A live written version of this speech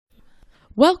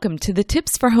Welcome to the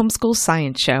Tips for Homeschool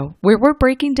Science Show, where we're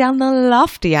breaking down the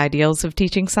lofty ideals of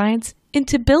teaching science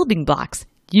into building blocks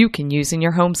you can use in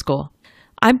your homeschool.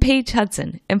 I'm Paige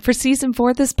Hudson, and for Season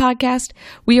 4 of this podcast,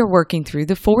 we are working through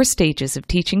the 4 stages of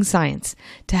teaching science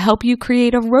to help you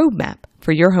create a roadmap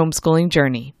for your homeschooling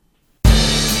journey.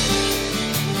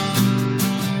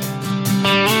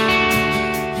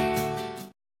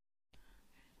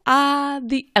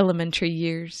 The elementary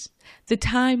years, the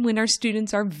time when our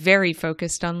students are very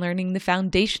focused on learning the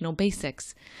foundational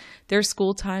basics. Their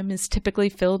school time is typically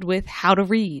filled with how to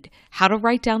read, how to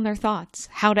write down their thoughts,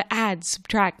 how to add,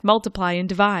 subtract, multiply, and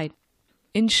divide.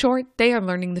 In short, they are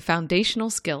learning the foundational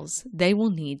skills they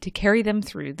will need to carry them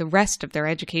through the rest of their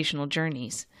educational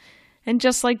journeys. And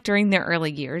just like during their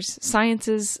early years, science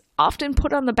is often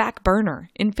put on the back burner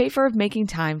in favor of making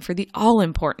time for the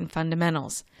all-important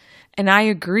fundamentals. And I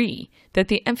agree that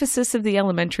the emphasis of the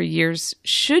elementary years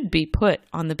should be put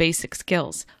on the basic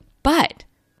skills. But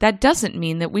that doesn't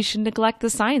mean that we should neglect the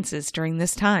sciences during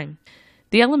this time.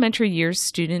 The elementary years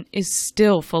student is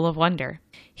still full of wonder.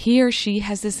 He or she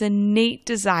has this innate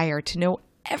desire to know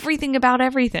everything about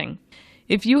everything.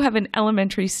 If you have an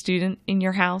elementary student in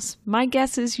your house, my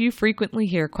guess is you frequently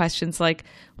hear questions like,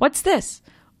 "What's this?"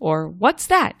 or "What's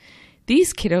that?"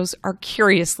 These kiddos are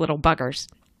curious little buggers.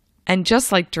 And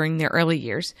just like during their early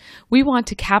years, we want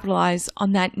to capitalize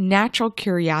on that natural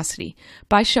curiosity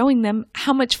by showing them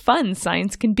how much fun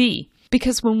science can be.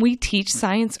 Because when we teach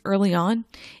science early on,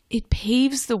 it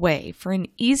paves the way for an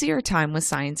easier time with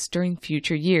science during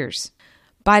future years.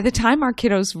 By the time our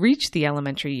kiddos reach the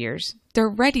elementary years, they're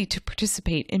ready to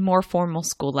participate in more formal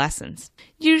school lessons.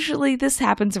 Usually this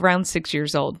happens around 6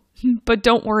 years old. But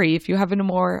don't worry if you have a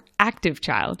more active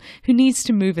child who needs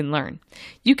to move and learn.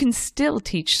 You can still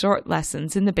teach short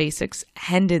lessons in the basics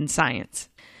and in science.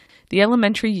 The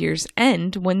elementary years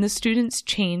end when the students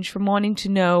change from wanting to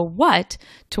know what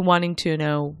to wanting to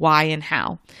know why and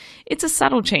how. It's a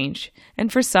subtle change,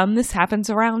 and for some this happens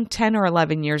around 10 or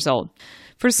 11 years old.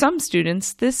 For some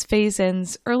students, this phase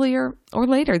ends earlier or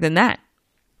later than that.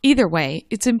 Either way,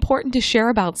 it's important to share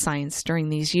about science during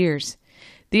these years.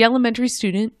 The elementary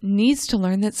student needs to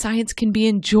learn that science can be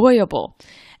enjoyable,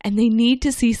 and they need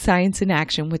to see science in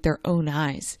action with their own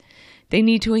eyes. They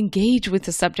need to engage with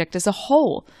the subject as a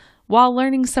whole while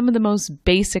learning some of the most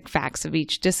basic facts of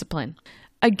each discipline.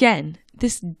 Again,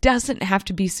 this doesn't have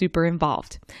to be super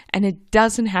involved, and it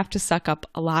doesn't have to suck up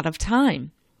a lot of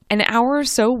time. An hour or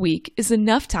so a week is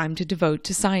enough time to devote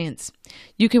to science.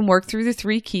 You can work through the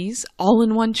 3 keys all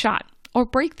in one shot, or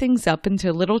break things up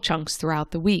into little chunks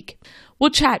throughout the week. We'll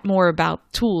chat more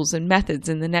about tools and methods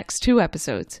in the next 2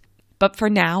 episodes. But for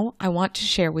now, I want to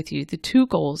share with you the 2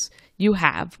 goals you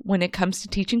have when it comes to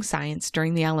teaching science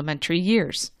during the elementary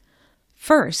years.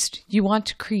 First, you want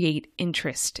to create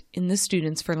interest in the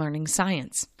students for learning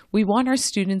science. We want our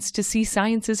students to see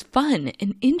science as fun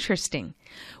and interesting.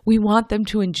 We want them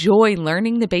to enjoy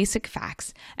learning the basic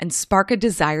facts and spark a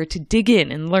desire to dig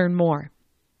in and learn more.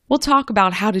 We'll talk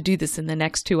about how to do this in the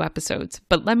next 2 episodes,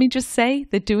 but let me just say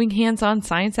that doing hands-on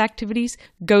science activities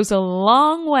goes a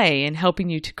long way in helping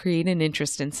you to create an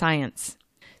interest in science.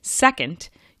 Second,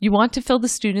 you want to fill the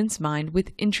student's mind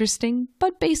with interesting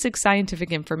but basic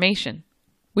scientific information.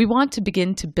 We want to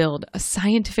begin to build a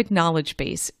scientific knowledge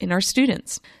base in our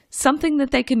students, something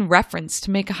that they can reference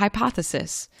to make a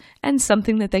hypothesis, and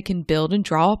something that they can build and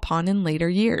draw upon in later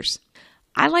years.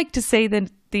 I like to say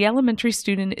that the elementary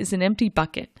student is an empty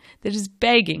bucket that is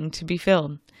begging to be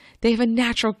filled. They have a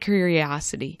natural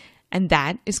curiosity, and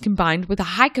that is combined with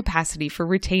a high capacity for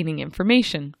retaining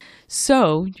information.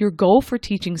 So, your goal for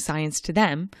teaching science to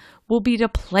them will be to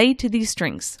play to these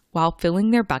strengths while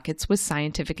filling their buckets with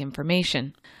scientific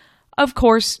information. Of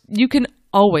course, you can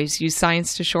always use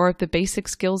science to shore up the basic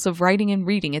skills of writing and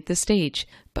reading at this stage,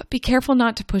 but be careful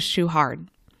not to push too hard.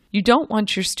 You don't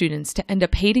want your students to end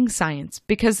up hating science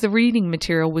because the reading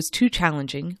material was too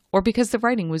challenging or because the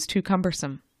writing was too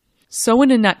cumbersome. So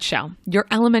in a nutshell, your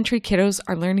elementary kiddos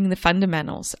are learning the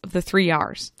fundamentals of the 3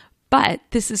 R's. But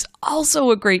this is also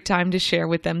a great time to share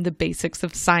with them the basics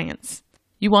of science.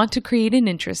 You want to create an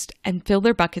interest and fill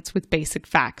their buckets with basic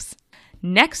facts.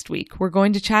 Next week, we're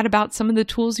going to chat about some of the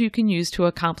tools you can use to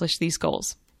accomplish these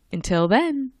goals. Until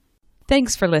then,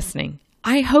 thanks for listening.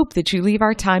 I hope that you leave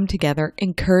our time together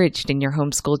encouraged in your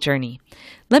homeschool journey.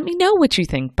 Let me know what you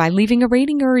think by leaving a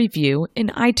rating or review in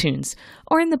iTunes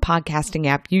or in the podcasting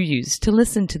app you use to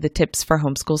listen to the Tips for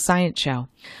Homeschool Science Show.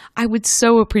 I would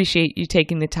so appreciate you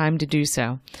taking the time to do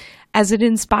so, as it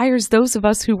inspires those of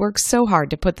us who work so hard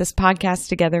to put this podcast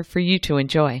together for you to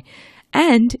enjoy,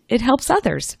 and it helps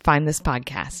others find this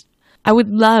podcast. I would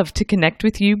love to connect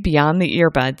with you beyond the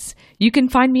earbuds. You can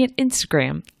find me at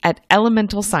Instagram at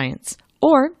Elemental Science,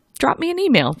 or drop me an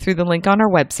email through the link on our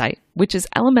website, which is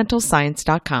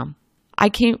elementalscience.com. I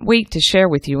can't wait to share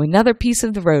with you another piece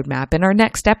of the roadmap in our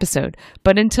next episode,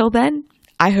 but until then,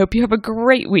 I hope you have a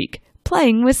great week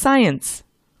playing with science.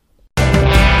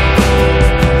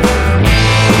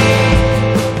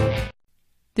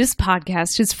 This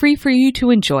podcast is free for you to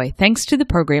enjoy thanks to the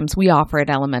programs we offer at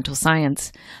Elemental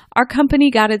Science. Our company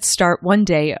got its start one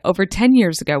day over 10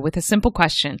 years ago with a simple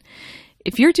question.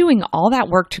 If you're doing all that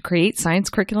work to create science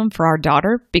curriculum for our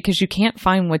daughter because you can't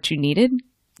find what you needed,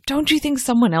 don't you think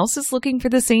someone else is looking for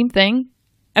the same thing?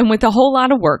 And with a whole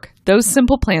lot of work, those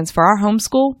simple plans for our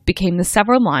homeschool became the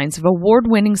several lines of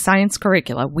award-winning science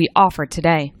curricula we offer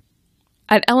today.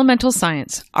 At Elemental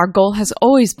Science, our goal has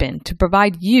always been to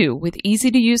provide you with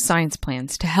easy-to-use science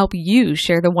plans to help you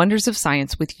share the wonders of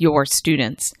science with your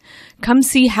students. Come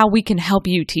see how we can help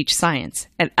you teach science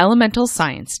at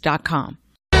elementalscience.com.